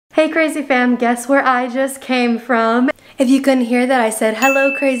Crazy Fam, guess where I just came from? If you couldn't hear that, I said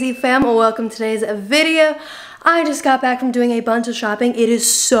hello Crazy Fam. Well, welcome to today's video. I just got back from doing a bunch of shopping. It is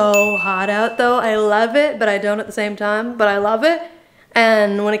so hot out though. I love it, but I don't at the same time, but I love it.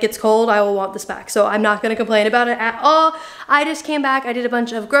 And when it gets cold, I will want this back. So I'm not gonna complain about it at all. I just came back, I did a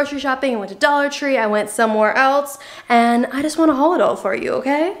bunch of grocery shopping, I went to Dollar Tree, I went somewhere else, and I just wanna haul it all for you,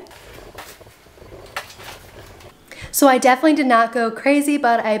 okay? So I definitely did not go crazy,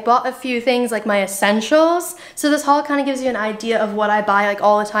 but I bought a few things like my essentials. So this haul kind of gives you an idea of what I buy like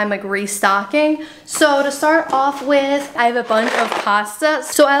all the time, like restocking. So to start off with, I have a bunch of pasta.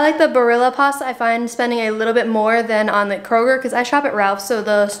 So I like the Barilla pasta. I find spending a little bit more than on like Kroger because I shop at Ralph's. So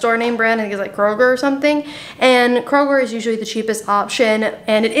the store name brand I think is like Kroger or something. And Kroger is usually the cheapest option,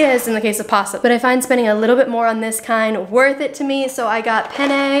 and it is in the case of pasta. But I find spending a little bit more on this kind worth it to me. So I got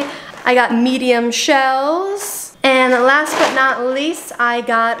penne, I got medium shells. And last but not least, I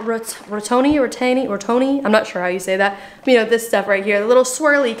got rotoni, I'm not sure how you say that. You know, this stuff right here, the little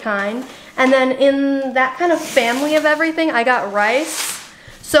swirly kind. And then in that kind of family of everything, I got rice.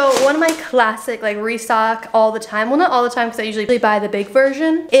 So one of my classic like restock all the time, well not all the time because I usually buy the big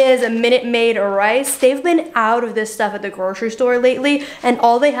version, is a Minute Maid rice. They've been out of this stuff at the grocery store lately, and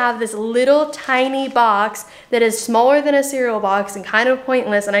all they have this little tiny box that is smaller than a cereal box and kind of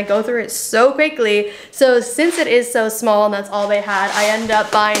pointless, and I go through it so quickly. So since it is so small and that's all they had, I ended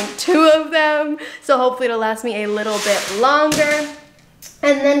up buying 2 of them. So hopefully it'll last me a little bit longer.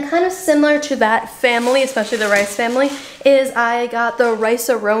 And then kind of similar to that family, especially the rice family, is I got the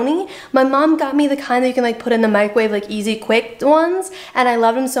Rice-A-Roni. My mom got me the kind that you can like put in the microwave, like easy quick ones, and I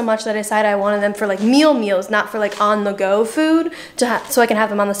loved them so much that I decided I wanted them for like meals, not for like on-the-go food, so I can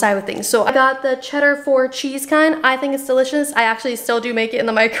have them on the side with things. So I got the cheddar 4 cheese kind. I think it's delicious. I actually still do make it in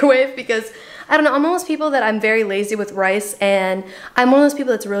the microwave because I don't know, I'm one of those people that I'm very lazy with rice, and I'm one of those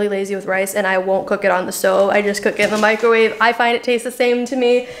people that's really lazy with rice and I won't cook it on the stove. I just cook it in the microwave. I find it tastes the same to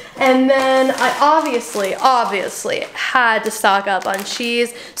me. And then I obviously had to stock up on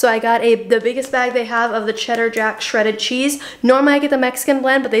cheese. So I got the biggest bag they have of the Cheddar Jack shredded cheese. Normally I get the Mexican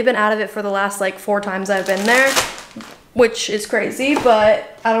blend, but they've been out of it for the last like 4 times I've been there, which is crazy,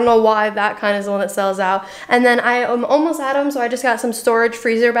 but I don't know why that kind is the one that sells out. And then I am almost at them, so I just got some storage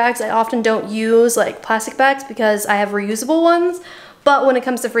freezer bags. I often don't use like plastic bags because I have reusable ones, but when it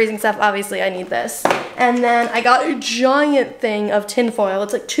comes to freezing stuff, obviously I need this. And then I got a giant thing of tin foil.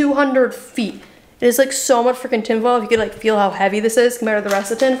 It's like 200 feet. It is like so much freaking tinfoil. If you could like feel how heavy this is compared to the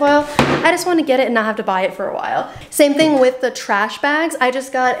rest of tinfoil. I just want to get it and not have to buy it for a while. Same thing with the trash bags. I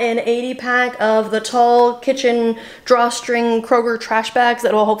just got an 80 pack of the tall kitchen drawstring Kroger trash bags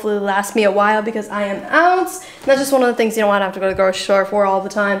that will hopefully last me a while because I am out. And that's just one of the things you don't want to have to go to the grocery store for all the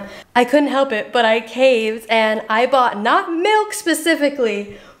time. I couldn't help it, but I caved and I bought not milk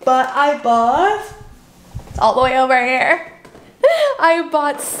specifically, but I bought, it's all the way over here. I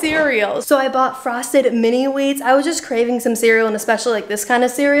bought cereal. So I bought Frosted Mini Wheats. I was just craving some cereal, and especially like this kind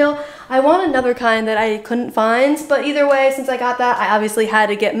of cereal. I want another kind that I couldn't find, but either way, since I got that, I obviously had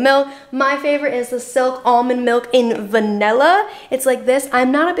to get milk. My favorite is the Silk Almond Milk in vanilla. It's like this.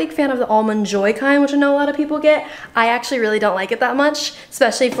 I'm not a big fan of the Almond Joy kind, which I know a lot of people get. I actually really don't like it that much,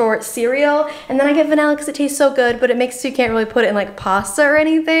 especially for cereal. And then I get vanilla because it tastes so good, but it makes so you can't really put it in like pasta or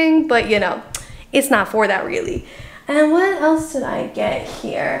anything, but you know, it's not for that really. And what else did I get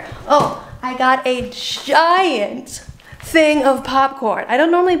here? Oh, I got a giant thing of popcorn. I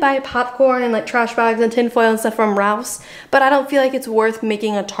don't normally buy popcorn and like trash bags and tin foil and stuff from Ralph's, but I don't feel like it's worth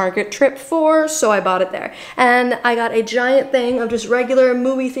making a Target trip for, so I bought it there. And I got a giant thing of just regular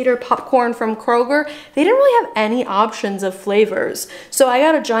movie theater popcorn from Kroger. They didn't really have any options of flavors, so I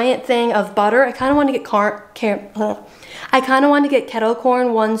got a giant thing of butter. I kind of wanted to get kettle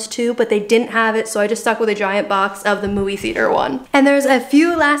corn ones too, but they didn't have it, so I just stuck with a giant box of the movie theater one. And there's a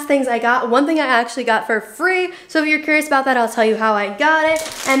few last things I got. One thing I actually got for free, so if you're curious about that, I'll tell you how I got it.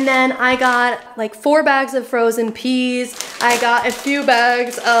 And then I got like 4 bags of frozen peas. I got a few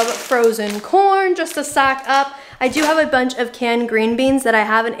bags of frozen corn just to stock up. I do have a bunch of canned green beans that I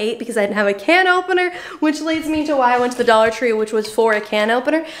haven't ate because I didn't have a can opener, which leads me to why I went to the Dollar Tree, which was for a can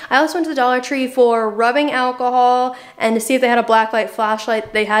opener. I also went to the Dollar Tree for rubbing alcohol and to see if they had a blacklight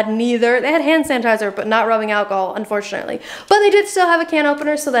flashlight. They had neither. They had hand sanitizer, but not rubbing alcohol, unfortunately. But they did still have a can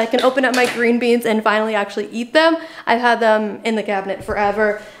opener so that I can open up my green beans and finally actually eat them. I've had them in the cabinet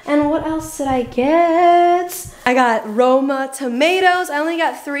forever. And what else did I get? I got Roma tomatoes. I only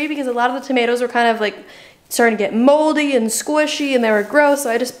got 3 because a lot of the tomatoes were kind of like starting to get moldy and squishy and they were gross, so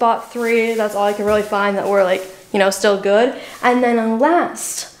I just bought 3. That's all I could really find that were like, you know, still good. And then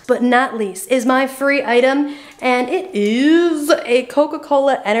last but not least is my free item, and it is a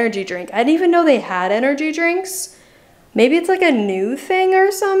Coca-Cola energy drink. I didn't even know they had energy drinks. Maybe it's like a new thing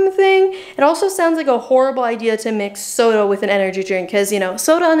or something. It also sounds like a horrible idea to mix soda with an energy drink because, you know,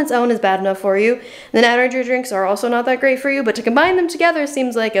 soda on its own is bad enough for you. Then energy drinks are also not that great for you, but to combine them together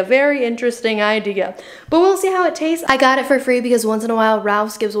seems like a very interesting idea. But we'll see how it tastes. I got it for free because once in a while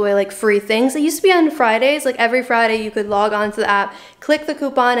Ralph's gives away like free things. It used to be on Fridays, like every Friday you could log on to the app, click the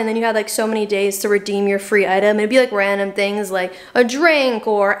coupon, and then you had like so many days to redeem your free item. It'd be like random things like a drink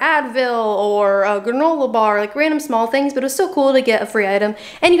or Advil or a granola bar, like random small things. But it was still cool to get a free item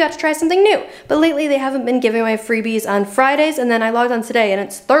and you got to try something new. But lately they haven't been giving away freebies on Fridays, and then I logged on today and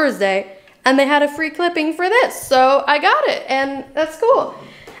it's Thursday and they had a free clipping for this, so I got it and that's cool.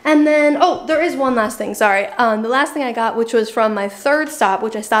 And then, oh, there is one last thing, sorry. The last thing I got, which was from my third stop,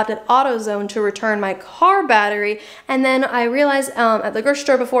 which I stopped at AutoZone to return my car battery, and then I realized at the grocery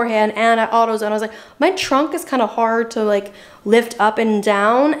store beforehand and at AutoZone, I was like, my trunk is kind of hard to like lift up and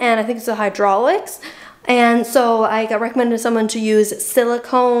down, and I think it's the hydraulics. And so I got recommended to someone to use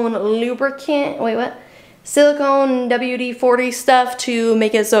silicone lubricant, wait, what? Silicone WD-40 stuff to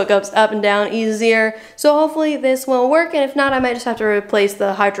make it so it goes up and down easier. So hopefully this will work, and if not, I might just have to replace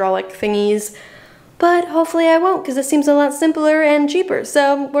the hydraulic thingies. But hopefully I won't, because it seems a lot simpler and cheaper.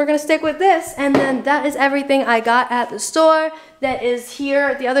 So we're gonna stick with this, and then that is everything I got at the store that is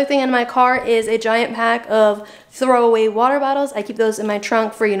here. The other thing in my car is a giant pack of throwaway water bottles. I keep those in my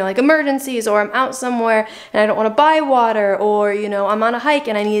trunk for, you know, like emergencies, or I'm out somewhere and I don't want to buy water, or, you know, I'm on a hike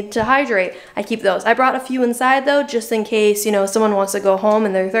and I need to hydrate. I keep those. I brought a few inside though, just in case, you know, someone wants to go home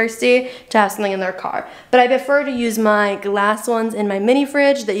and they're thirsty to have something in their car. But I prefer to use my glass ones in my mini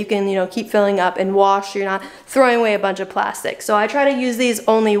fridge that you can, you know, keep filling up and wash. You're not throwing away a bunch of plastic. So I try to use these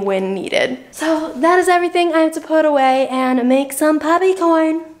only when needed. So that is everything I have to put away and make some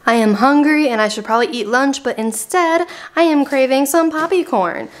popcorn. I am hungry and I should probably eat lunch, but instead I am craving some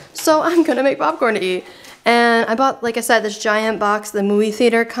popcorn. So I'm gonna make popcorn to eat. And I bought, like I said, this giant box, the movie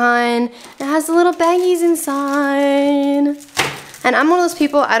theater kind. It has the little baggies inside. And I'm one of those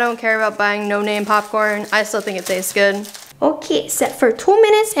people, I don't care about buying no-name popcorn. I still think it tastes good. Okay, set for 2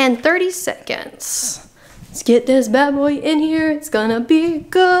 minutes and 30 seconds. Let's get this bad boy in here. It's gonna be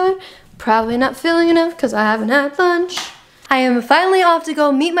good. Probably not filling enough because I haven't had lunch. I am finally off to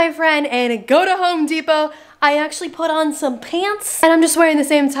go meet my friend and go to Home Depot. I actually put on some pants and I'm just wearing the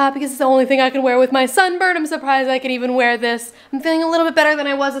same top because it's the only thing I can wear with my sunburn. I'm surprised I can even wear this. I'm feeling a little bit better than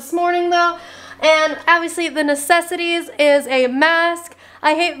I was this morning though. And obviously the necessities is a mask.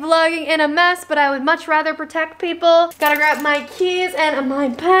 I hate vlogging in a mess, but I would much rather protect people. Gotta grab my keys and my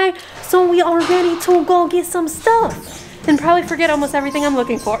bag, so we are ready to go get some stuff. And probably forget almost everything I'm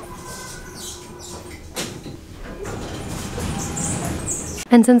looking for.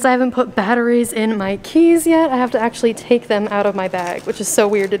 And since I haven't put batteries in my keys yet, I have to actually take them out of my bag, which is so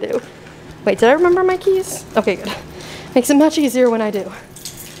weird to do. Wait, did I remember my keys? Okay, good. Makes it much easier when I do.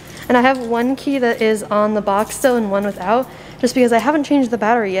 And I have one key that is on the box still and one without, just because I haven't changed the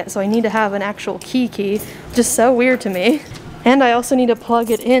battery yet, so I need to have an actual key, which is so weird to me. And I also need to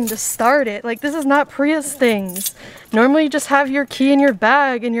plug it in to start it. Like, this is not Prius things. Normally you just have your key in your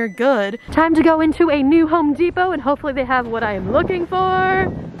bag and you're good. Time to go into a new Home Depot and hopefully they have what I am looking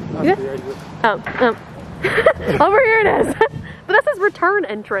for. Yeah? Over here it is. But that says return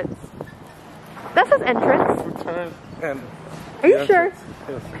entrance. That says entrance. Return and are you sure?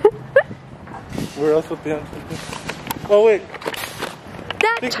 Yes. Where else would the entrance? Oh wait.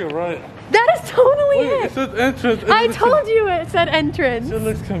 I think you're right. That is totally Wait, it. It says entrance. I told you it said entrance. It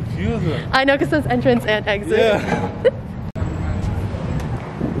looks confusing. I know, because it says entrance and exit. Yeah.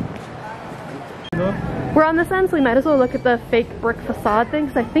 We're on this end, so we might as well look at the fake brick facade thing,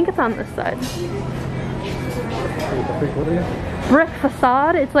 because I think it's on this side. Brick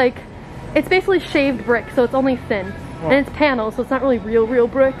facade, it's like, it's basically shaved brick, so it's only thin. Oh. And it's panels, so it's not really real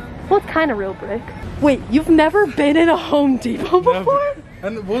brick. Well, it's kind of real brick. Wait, you've never been in a Home Depot before?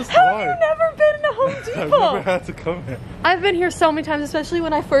 And what's How have you never been in a Home Depot? I've never had to come here. I've been here so many times, especially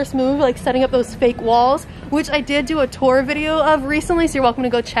when I first moved, like setting up those fake walls, which I did do a tour video of recently, so you're welcome to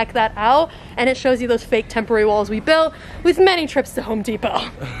go check that out. And it shows you those fake temporary walls we built with many trips to Home Depot.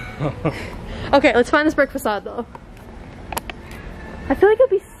 Okay, let's find this brick facade though. I feel like it'd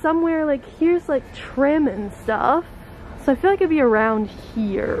be somewhere like, here's like trim and stuff. So I feel like it'd be around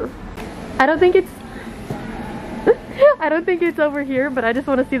here. I don't think it's I don't think it's over here, but I just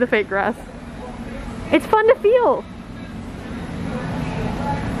want to see the fake grass. It's fun to feel.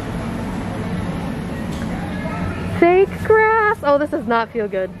 Fake grass. Oh, this does not feel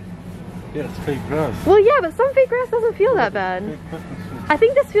good. Yeah, it's fake grass. Well, yeah, but some fake grass doesn't feel that bad. I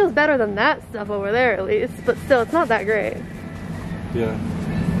think this feels better than that stuff over there at least, but still, it's not that great. Yeah.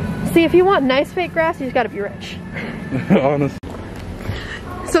 See, if you want nice fake grass, you just gotta be rich. Honestly.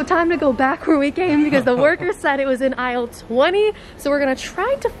 So time to go back where we came because the worker said it was in aisle 20, so we're gonna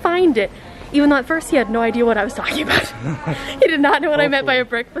try to find it. Even though at first he had no idea what I was talking about. He did not know what I meant by a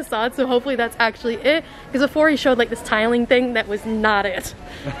brick facade, so hopefully that's actually it. Because before he showed like this tiling thing that was not it.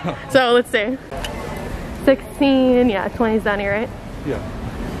 So let's see. 16, yeah, 20's down here, right? Yeah.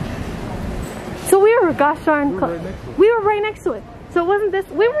 So we were, gosh darn, we were right next to it. We were right next to it. So it wasn't this,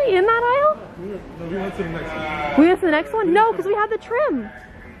 were we in that aisle? No, we went to the next one. We went to the next one? No, because we had the trim.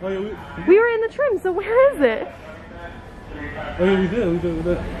 Oh, yeah, We were in the trim, so where is it? Oh yeah, we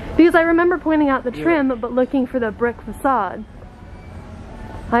did. Because I remember pointing out the trim, but looking for the brick facade.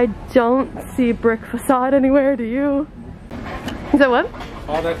 I don't see brick facade anywhere, do you? Is that what?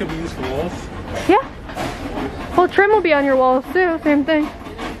 Oh, that could be used for walls? Yeah. Well, trim will be on your walls too, same thing.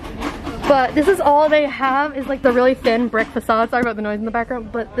 But this is all they have, is like the really thin brick facade. Sorry about the noise in the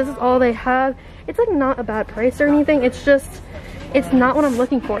background, but this is all they have. It's like not a bad price or anything. It's just, it's not what I'm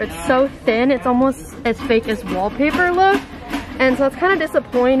looking for. It's so thin, it's almost as fake as wallpaper look. And so it's kind of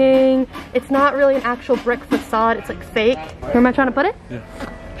disappointing. It's not really an actual brick facade, it's like fake. Where am I trying to put it? Yeah.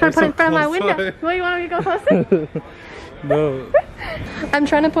 Trying to put it in front of my window. What, you want me to go closer? No. I'm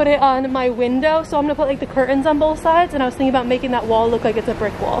trying to put it on my window, so I'm gonna put like the curtains on both sides, and I was thinking about making that wall look like it's a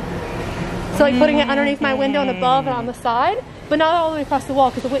brick wall. So like putting it underneath my window and above and on the side, but not all the way across the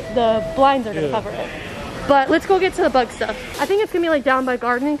wall because the blinds are gonna cover it. But let's go get to the bug stuff. I think it's gonna be like down by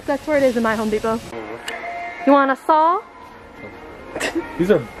gardening because that's where it is in my Home Depot. You want a saw?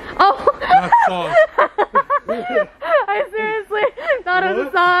 These are not saws. I seriously thought it was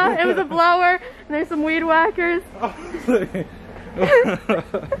a saw. It was a blower, and there's some weed whackers. I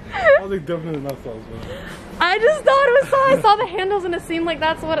was like, definitely not saws, man. I just thought it was saw. I saw the handles and it seemed like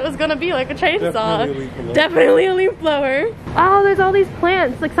that's what it was gonna be, like a chainsaw. Definitely a leaf blower. Oh, there's all these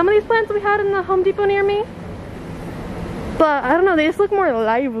plants. Like some of these plants we had in the Home Depot near me. But I don't know, they just look more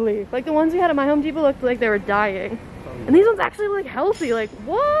lively. Like the ones we had at my Home Depot looked like they were dying. And these ones actually look healthy, like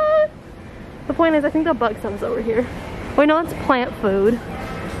what? The point is, I think the bug stuff's over here. Wait, no, that's plant food.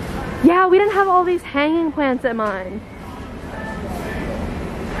 Yeah, we didn't have all these hanging plants at mine.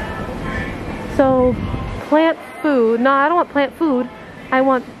 So, plant food. No, I don't want plant food. I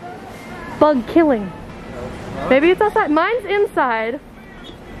want bug killing. Maybe it's outside. Mine's inside.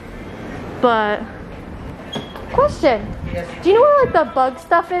 But, question. Yes. Do you know where like the bug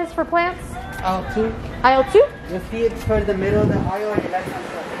stuff is for plants? Aisle 2. Aisle 2? You see it for the middle of the aisle on the left hand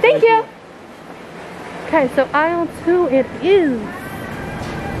side. Thank you. Okay, so aisle 2 it is.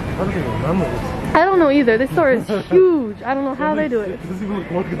 I don't even remember this. I don't know either. This store is huge. I don't know how they do it. It doesn't even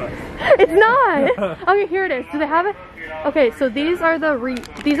look organized. It's not. Okay, here it is. Do they have it? Okay, so these are the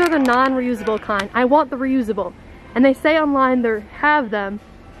non-reusable kind. I want the reusable. And they say online they have them,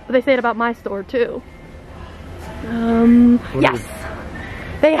 but they say it about my store too. Yes.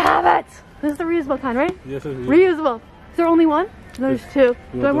 They have it. This is the reusable kind, right? Yes, it is. Reusable. Is there only one? There's two.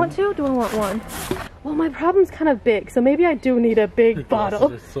 Do I want two? two? Do I want one? Well, my problem's kind of big, so maybe I do need a big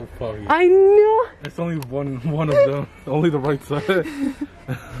bottle. It's so foggy. I know. It's only one of them. Only the right side. At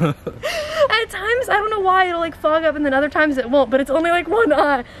times, I don't know why it'll like fog up, and then other times it won't. But it's only like one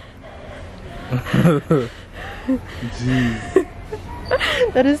eye. Jeez.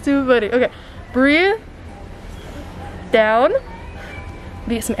 That is too funny. Okay, breathe. Down.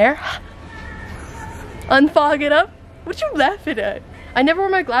 Get some air. Unfog it up. What you laughing at? I never wear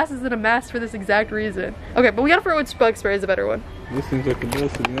my glasses and a mask for this exact reason. Okay, but we gotta figure out which bug spray is a better one. This seems like the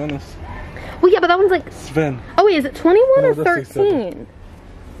best, to be honest. Well, yeah, but that one's like... Sven. Oh wait, is it 21 or No, that's 13?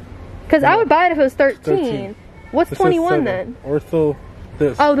 Because I would buy it if it was 13. What's 21 then? Ortho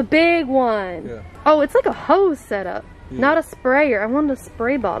this. Oh, the big one. Yeah. Oh, it's like a hose setup, Yeah. not a sprayer. I wanted a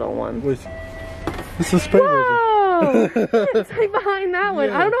spray bottle one. Wait. This is spray version. Whoa! It's like behind that one.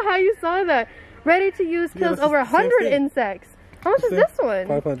 Yeah. I don't know how you saw that. Ready to use kills over 100 insects. How much is this one?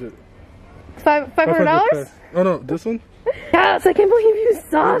 500. $500? Oh no, this one? Yes, I can't believe you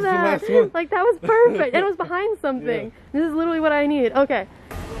saw This is the that. last one. Like that was perfect. And it was behind something. Yeah. This is literally what I need. Okay.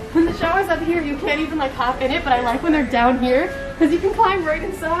 When the shower's up here, you can't even like hop in it, but I like when they're down here because you can climb right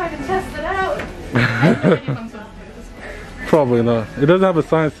inside and test it out. I have no idea if I'm supposed to do this. Probably not. It doesn't have a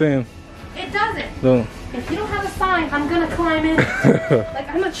sign saying. It doesn't. No. If you don't have a sign, I'm gonna climb in. Like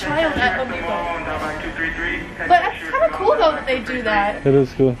I'm a child at Home Depot. But it's kind of cool though that they do that. It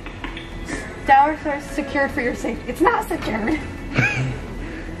is cool. Dower are secured for your safety. It's not secured.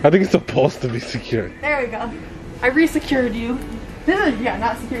 I think it's supposed to be secured. There we go. I re-secured you. This is, yeah,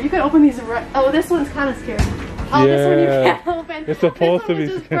 not secure. You can open these right. Oh, this one's kind of scary. Oh, this one you Yeah. can't open. It's supposed to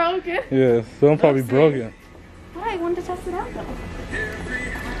This be one was just broken. Yeah, some probably Let's see. broken. Well, I wanted to test it out though.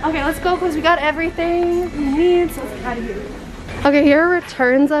 Okay, let's go because we got everything we need, so let's get out of here. Okay, here are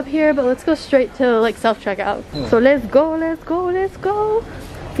returns up here, but let's go straight to like self-checkout. So let's go, let's go, let's go.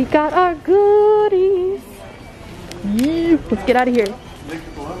 We got our goodies. Yeah. Let's get out of here.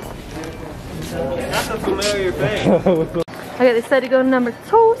 That's a familiar thing. Okay, they said to go to number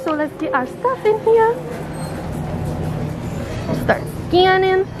 2, so let's get our stuff in here. Start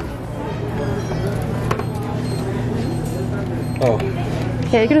scanning. Oh.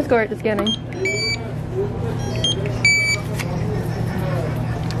 Okay, you can just go right to scanning.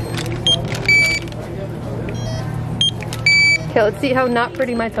 Okay, let's see how not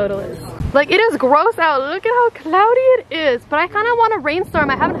pretty my total is. Like, it is gross out. Look at how cloudy it is. But I kind of want a rainstorm.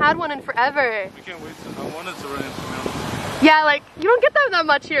 I haven't had one in forever. We can't wait to, I want it to rain. Yeah, like, you don't get that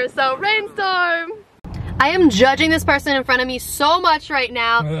much here, so rainstorm. I am judging this person in front of me so much right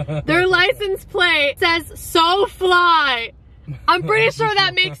now. Their license plate says so fly. I'm pretty sure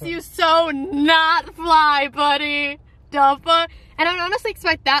that makes you so not fly, buddy. The fuck? And I would honestly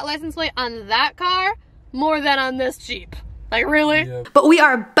expect that license plate on that car more than on this Jeep. Like, really? Yeah. But we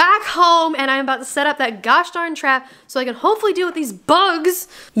are back home and I'm about to set up that gosh darn trap so I can hopefully deal with these bugs.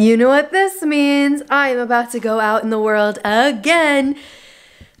 You know what this means. I am about to go out in the world again.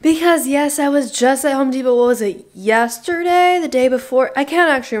 Because yes, I was just at Home Depot, what was it, yesterday, the day before? I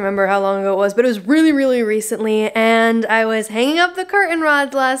can't actually remember how long ago it was, but it was really, really recently. And I was hanging up the curtain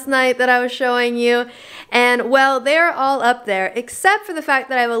rods last night that I was showing you. And well, they're all up there, except for the fact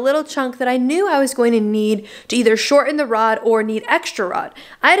that I have a little chunk that I knew I was going to need to either shorten the rod or need extra rod.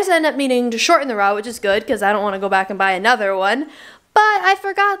 I just ended up needing to shorten the rod, which is good because I don't want to go back and buy another one. But I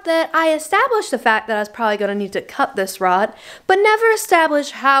forgot that I established the fact that I was probably going to need to cut this rod, but never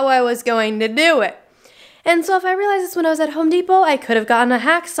established how I was going to do it. And so if I realized this when I was at Home Depot, I could have gotten a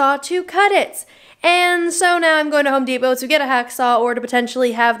hacksaw to cut it. And so now I'm going to Home Depot to get a hacksaw or to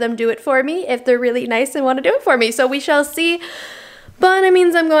potentially have them do it for me if they're really nice and want to do it for me. So we shall see. But it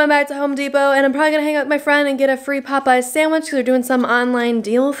means I'm going back to Home Depot and I'm probably going to hang out with my friend and get a free Popeyes sandwich because they're doing some online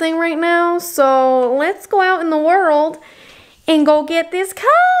deal thing right now. So let's go out in the world and go get this car.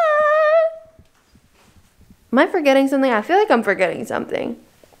 Am I forgetting something? I feel like I'm forgetting something.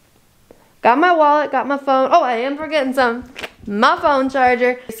 Got my wallet, got my phone. Oh, I am forgetting some. My phone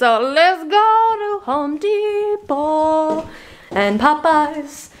charger. So let's go to Home Depot and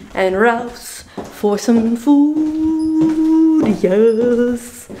Popeyes and Ralph's for some food.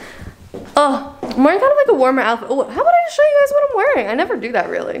 Yes. Oh, I'm wearing kind of like a warmer outfit. Oh, how about I just show you guys what I'm wearing? I never do that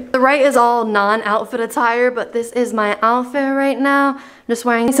really. The right is all non-outfit attire, but this is my outfit right now. I'm just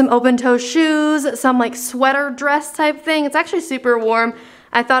wearing some open-toe shoes, some like sweater dress type thing. It's actually super warm.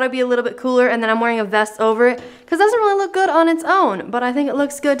 I thought it'd be a little bit cooler, and then I'm wearing a vest over it because it doesn't really look good on its own, but I think it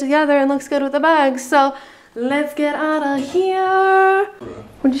looks good together and looks good with the bag. So let's get out of here.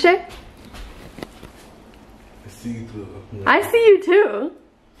 What'd you say? I see you too. I see you too.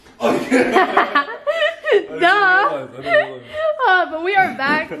 Oh, yeah. Duh. But we are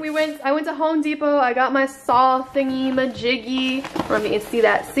back. I went to Home Depot. I got my saw thingy majiggy. Let me see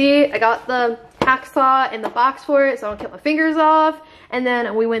that. See, I got the hacksaw in the box for it so I don't cut my fingers off. And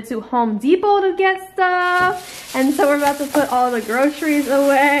then we went to Home Depot to get stuff. And so we're about to put all the groceries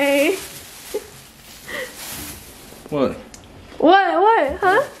away. What? What?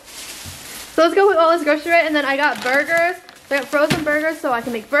 Huh? So let's go with all this grocery, and then I got burgers. So I got frozen burgers so I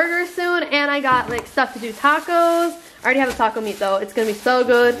can make burgers soon, and I got like stuff to do tacos. I already have the taco meat though. It's gonna be so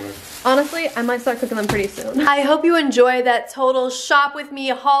good. Honestly, I might start cooking them pretty soon. I hope you enjoyed that total shop with me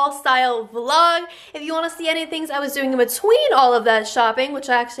haul style vlog. If you want to see any things I was doing in between all of that shopping, which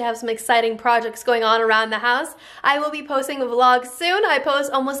I actually have some exciting projects going on around the house, I will be posting a vlog soon. I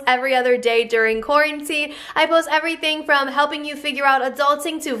post almost every other day during quarantine. I post everything from helping you figure out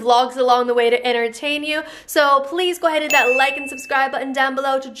adulting to vlogs along the way to entertain you. So please go ahead and hit that like and subscribe button down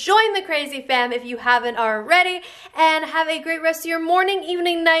below to join the crazy fam if you haven't already. And have a great rest of your morning,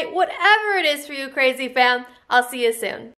 evening, night, whatever it is for you, crazy fam. I'll see you soon.